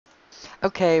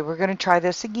Okay, we're going to try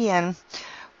this again.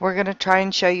 We're going to try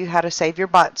and show you how to save your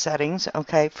bot settings.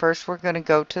 Okay, first we're going to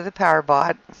go to the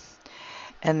PowerBot,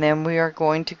 and then we are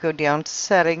going to go down to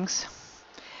settings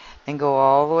and go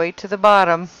all the way to the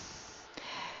bottom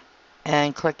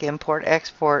and click import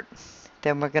export.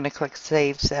 Then we're going to click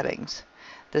save settings.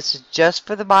 This is just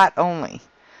for the bot only.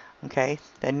 Okay,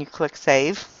 then you click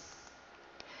save.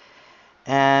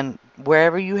 And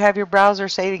wherever you have your browser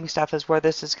saving stuff is where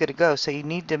this is going to go. So you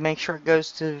need to make sure it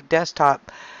goes to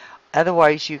desktop.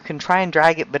 Otherwise, you can try and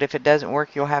drag it, but if it doesn't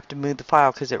work, you'll have to move the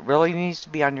file because it really needs to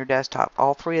be on your desktop.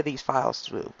 All three of these files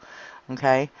do.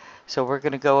 Okay, so we're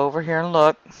going to go over here and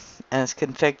look, and it's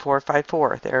config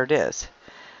 454. There it is.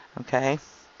 Okay,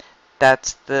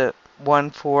 that's the one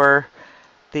for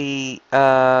the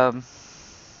PowerBot.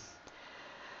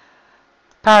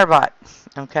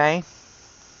 Okay,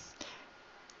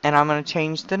 and I'm going to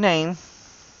change the name,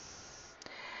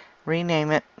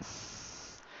 rename it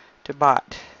to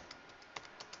bot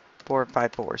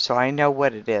 454, so I know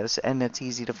what it is and it's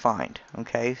easy to find.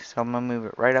 Okay, so I'm going to move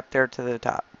it right up there to the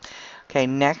top. Okay,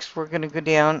 next we're going to go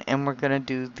down and we're going to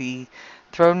do the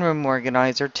throne room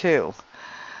organizer too.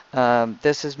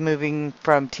 This is moving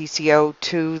from TCO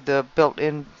to the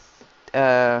built-in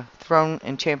throne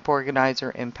and champ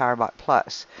organizer in PowerBot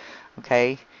Plus.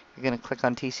 Okay, you're going to click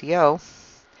on TCO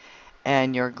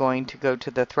and you're going to go to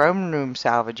the throne room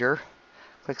salvager.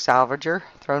 Click salvager,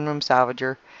 throne room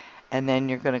salvager, and then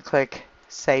you're going to click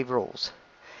save rules.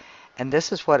 And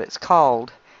this is what it's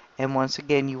called. And once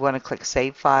again, you want to click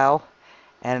save file,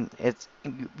 and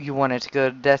you want it to go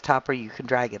to desktop, or you can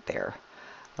drag it there.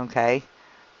 Okay,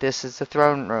 this is the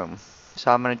throne room,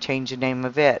 so I'm going to change the name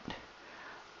of it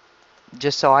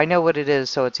just so I know what it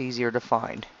is, so it's easier to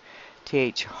find.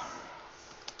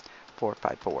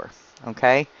 TH454.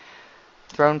 Okay,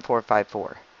 throne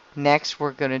 454. Next,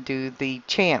 we're going to do the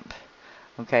champ.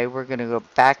 Okay, we're going to go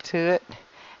back to it,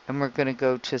 and we're going to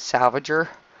go to salvager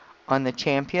on the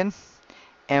champion,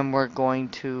 and we're going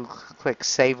to click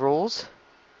save rules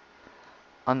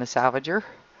on the salvager,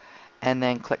 and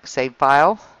then click save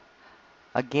file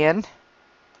again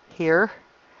here,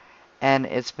 and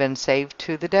it's been saved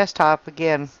to the desktop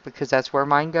again because that's where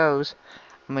mine goes.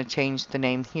 I'm going to change the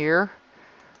name here,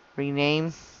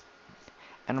 rename,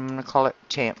 and I'm going to call it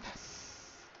champ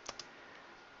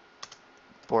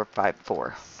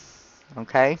 454.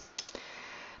 Okay,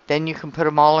 then you can put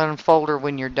them all in a folder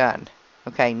when you're done.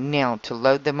 Okay, now to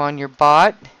load them on your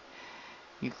bot,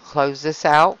 you close this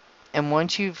out, and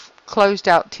once you've closed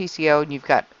out TCO and you've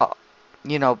got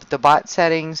the bot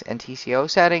settings and TCO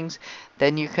settings,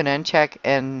 then you can uncheck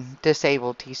and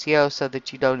disable TCO so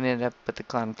that you don't end up with the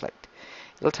conflict.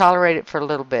 It'll tolerate it for a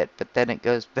little bit, but then it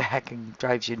goes back and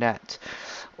drives you nuts.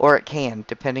 Or it can,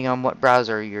 depending on what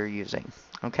browser you're using.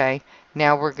 Okay,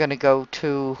 now we're going to go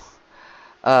to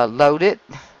load it.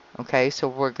 Okay, so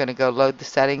we're going to go load the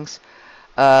settings.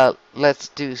 Let's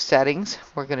do settings.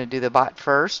 We're going to do the bot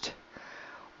first.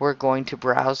 We're going to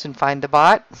browse and find the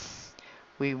bot.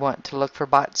 We want to look for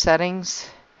bot settings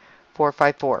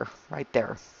 454 right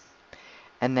there.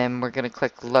 And then we're going to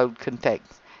click load config.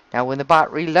 Now when the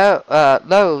bot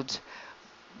loads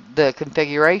the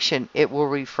configuration, it will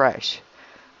refresh.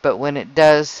 But when it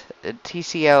does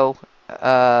TCO,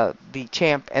 the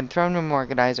champ and throne room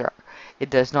organizer, it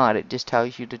does not. It just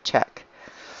tells you to check.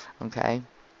 Okay.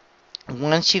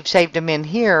 Once you've saved them in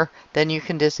here, then you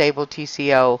can disable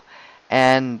TCO,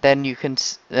 and then you can,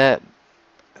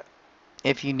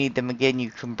 if you need them again, you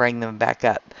can bring them back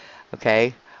up.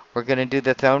 Okay, we're going to do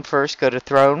the throne first. Go to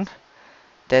throne,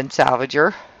 then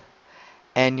salvager,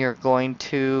 and you're going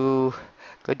to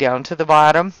go down to the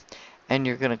bottom, and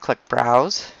you're going to click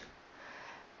browse,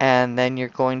 and then you're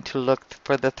going to look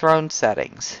for the throne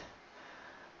settings.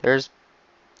 There's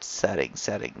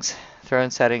settings.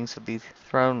 Throne settings will be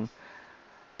throne.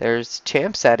 There's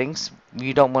champ settings.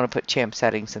 You don't want to put champ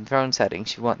settings and throne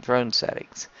settings. You want throne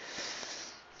settings.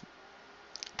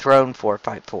 Throne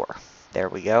 454. There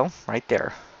we go, right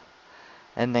there.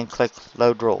 And then click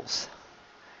load rules.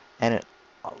 And it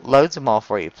loads them all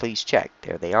for you. Please check.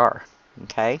 There they are.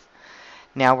 Okay.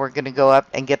 Now we're going to go up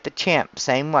and get the champ.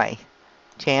 Same way.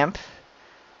 Champ,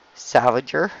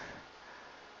 salvager,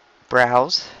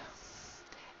 browse,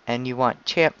 and you want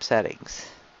champ settings.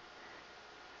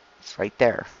 It's right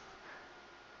there.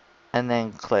 And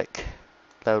then click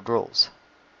load rules.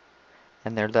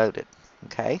 And they're loaded.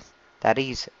 Okay?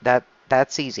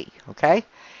 That's easy. Okay?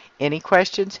 Any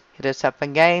questions? Hit us up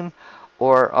in game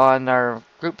or on our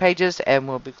group pages and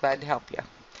we'll be glad to help you.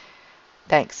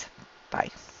 Thanks.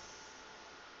 Bye.